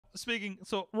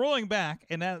so rolling back,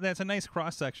 and that's a nice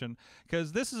cross section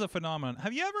because this is a phenomenon.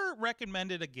 Have you ever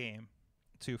recommended a game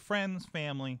to friends,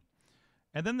 family,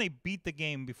 and then they beat the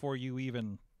game before you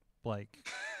even like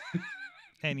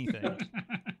anything?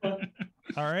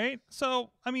 All right.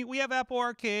 So, I mean, we have Apple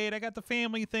Arcade. I got the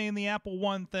family thing, the Apple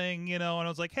One thing, and I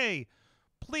was like, hey,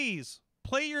 please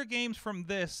play your games from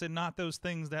this and not those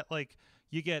things that like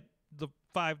you get the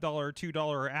 $5,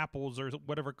 $2 apples or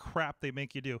whatever crap they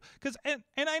make you do. Because and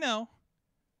I know,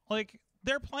 like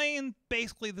they're playing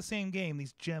basically the same game.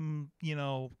 These gem,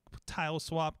 tile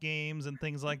swap games and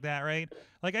things like that, right?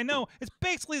 Like I know it's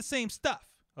basically the same stuff.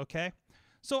 Okay.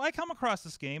 So I come across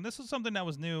this game. This was something that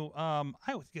was new. I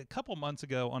was a couple months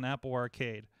ago on Apple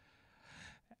Arcade,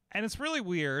 and it's really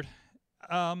weird.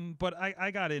 But I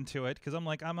got into it because I'm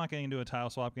like, I'm not getting into a tile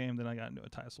swap game. Then I got into a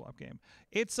tile swap game.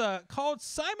 It's called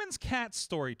Simon's Cat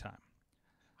Storytime.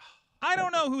 I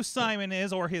don't know who Simon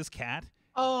is or his cat.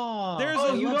 Oh,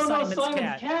 you don't know Simon's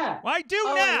cat. Well, I do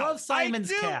now. I love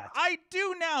Simon's cat. I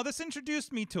do now. This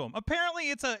introduced me to him.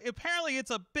 Apparently, it's a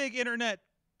big internet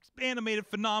animated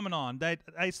phenomenon that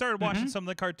I started watching some of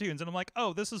the cartoons, and I'm like,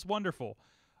 oh, this is wonderful.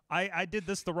 I did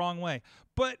this the wrong way.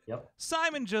 But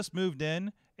Simon just moved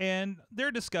in, and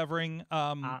they're discovering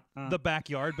the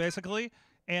backyard, basically.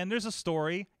 And there's a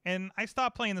story, and I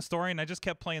stopped playing the story, and I just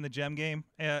kept playing the gem game,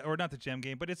 or not the gem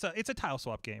game, but it's a tile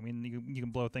swap game, and you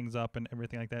can blow things up and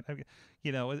everything like that.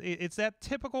 It's that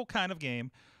typical kind of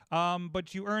game,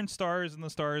 but you earn stars, and the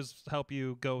stars help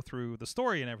you go through the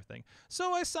story and everything.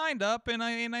 So I signed up, and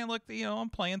I looked, I'm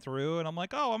playing through, and I'm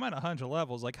like, oh, I'm at 100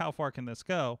 levels. Like, how far can this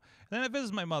go? And then I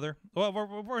visited my mother. Well,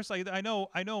 of course, I know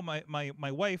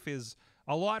my wife is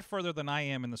a lot further than I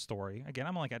am in the story. Again,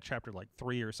 I'm like at chapter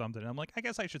 3 or something. And I'm like, I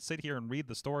guess I should sit here and read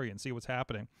the story and see what's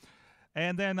happening.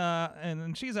 And then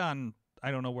she's on,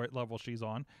 I don't know what level she's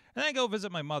on. And I go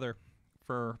visit my mother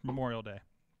for Memorial Day.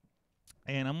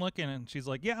 And I'm looking, and she's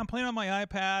like, yeah, I'm playing on my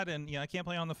iPad, and I can't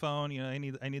play on the phone. I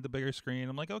need the bigger screen.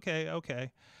 I'm like,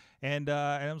 okay. And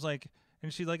I was like,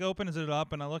 and she like opens it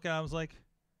up, and I look at it, I was like,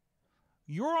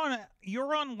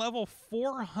 you're on level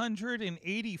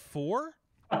 484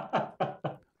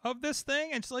 of this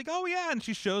thing? And she's like, oh yeah. And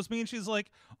she shows me, and she's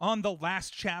like, on the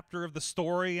last chapter of the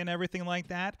story and everything like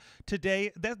that.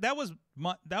 Today, that was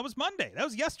Monday. That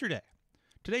was yesterday.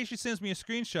 Today she sends me a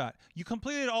screenshot. You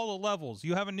completed all the levels.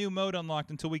 You have a new mode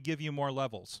unlocked until we give you more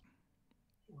levels.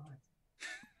 What?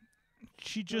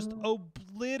 She just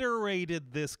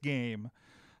obliterated this game.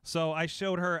 So I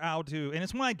showed her how to, and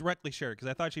it's one I directly shared because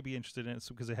I thought she'd be interested in it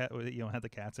because it had, had the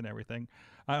cats and everything.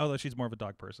 Although she's more of a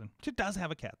dog person. She does have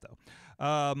a cat though.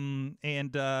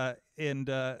 And I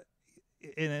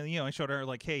showed her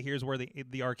like, hey, here's where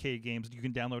the arcade games, you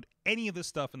can download any of this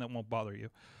stuff and that won't bother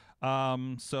you.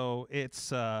 So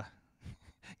it's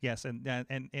yes,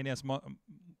 and yes, Mama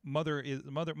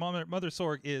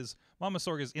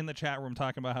Sorg is in the chat room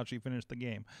talking about how she finished the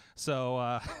game.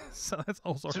 So so that's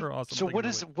also her awesome. So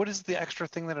thing what is the extra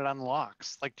thing that it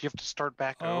unlocks? Like, do you have to start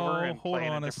back over and hold play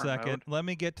on in a second. mode? Let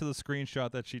me get to the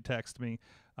screenshot that she texted me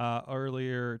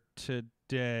earlier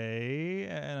today,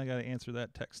 and I got to answer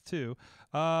that text too.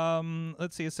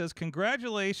 Let's see. It says,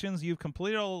 congratulations, you've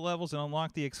completed all the levels and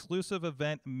unlocked the exclusive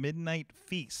event Midnight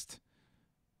Feast.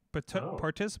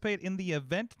 Participate in the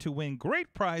event to win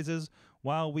great prizes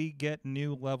while we get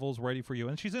new levels ready for you.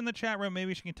 And she's in the chat room.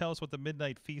 Maybe she can tell us what the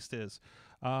Midnight Feast is.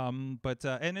 And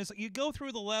as you go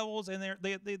through the levels, and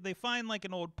they find like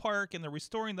an old park, and they're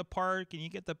restoring the park, and you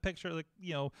get the picture, like,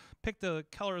 pick the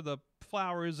color of the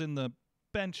flowers in the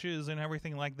benches and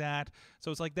everything like that.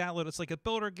 So it's like that little, it's like a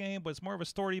builder game, but it's more of a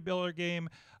story builder game.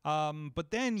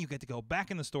 But then you get to go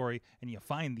back in the story and you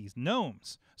find these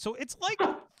gnomes. So it's like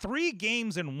 3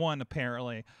 games in one,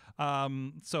 apparently.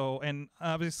 And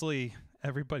obviously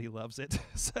everybody loves it.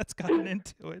 So that's gotten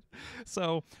into it.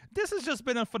 So this has just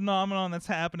been a phenomenon that's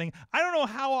happening. I don't know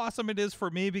how awesome it is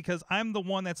for me because I'm the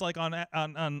one that's like on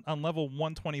level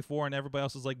 124 and everybody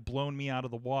else has like blown me out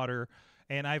of the water.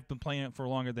 And I've been playing it for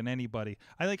longer than anybody.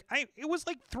 It was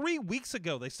like 3 weeks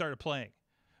ago they started playing.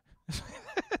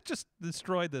 Just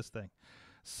destroyed this thing.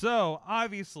 So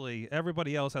obviously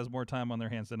everybody else has more time on their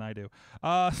hands than I do.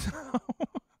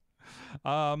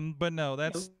 But no,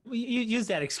 that's you use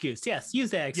that excuse. Yes,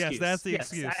 use that excuse. Yes, that's the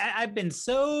excuse. I've been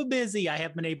so busy, I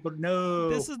haven't been able to know.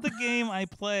 This is the game I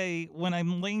play when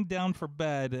I'm laying down for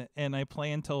bed, and I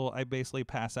play until I basically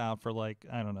pass out for like,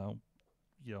 I don't know,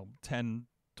 10,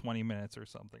 20 minutes or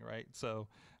something, right? So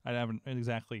I haven't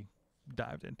exactly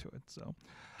dived into it. So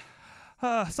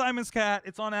Simon's Cat.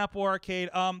 It's on Apple Arcade.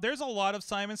 There's a lot of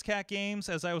Simon's Cat games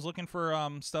as I was looking for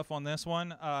stuff on this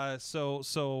one. So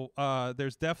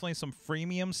there's definitely some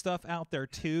freemium stuff out there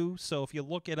too. So if you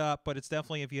look it up, but it's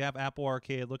definitely, if you have Apple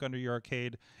Arcade, look under your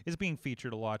arcade. It's being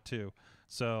featured a lot too.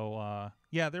 So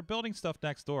yeah, they're building stuff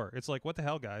next door. It's like, what the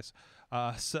hell, guys?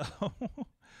 So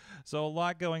a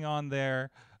lot going on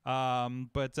there.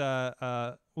 But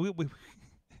we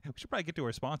should probably get to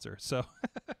our sponsor. So.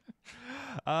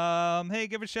 Hey,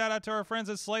 give a shout out to our friends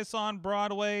at Slice on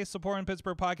Broadway, supporting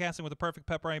Pittsburgh podcasting with the perfect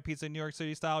pepperoni pizza in New York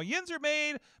City style. Yins are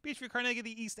made, Beachview, Carnegie,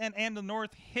 the East End, and the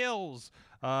North Hills.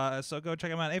 So go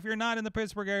check them out. If you're not in the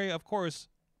Pittsburgh area, of course,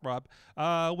 Rob,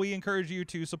 we encourage you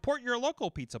to support your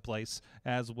local pizza place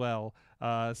as well.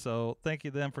 So thank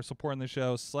you to them for supporting the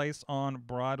show.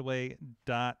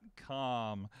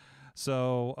 SliceOnBroadway.com.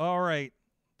 So all right,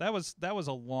 that was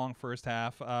a long first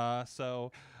half.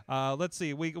 Let's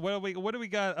see. What do we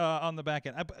got on the back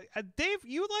end? Dave,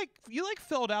 you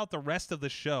filled out the rest of the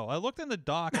show. I looked in the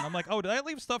doc and I'm like, oh, did I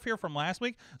leave stuff here from last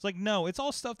week? It's like, no, it's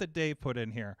all stuff that Dave put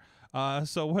in here.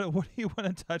 So what do you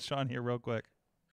want to touch on here real quick?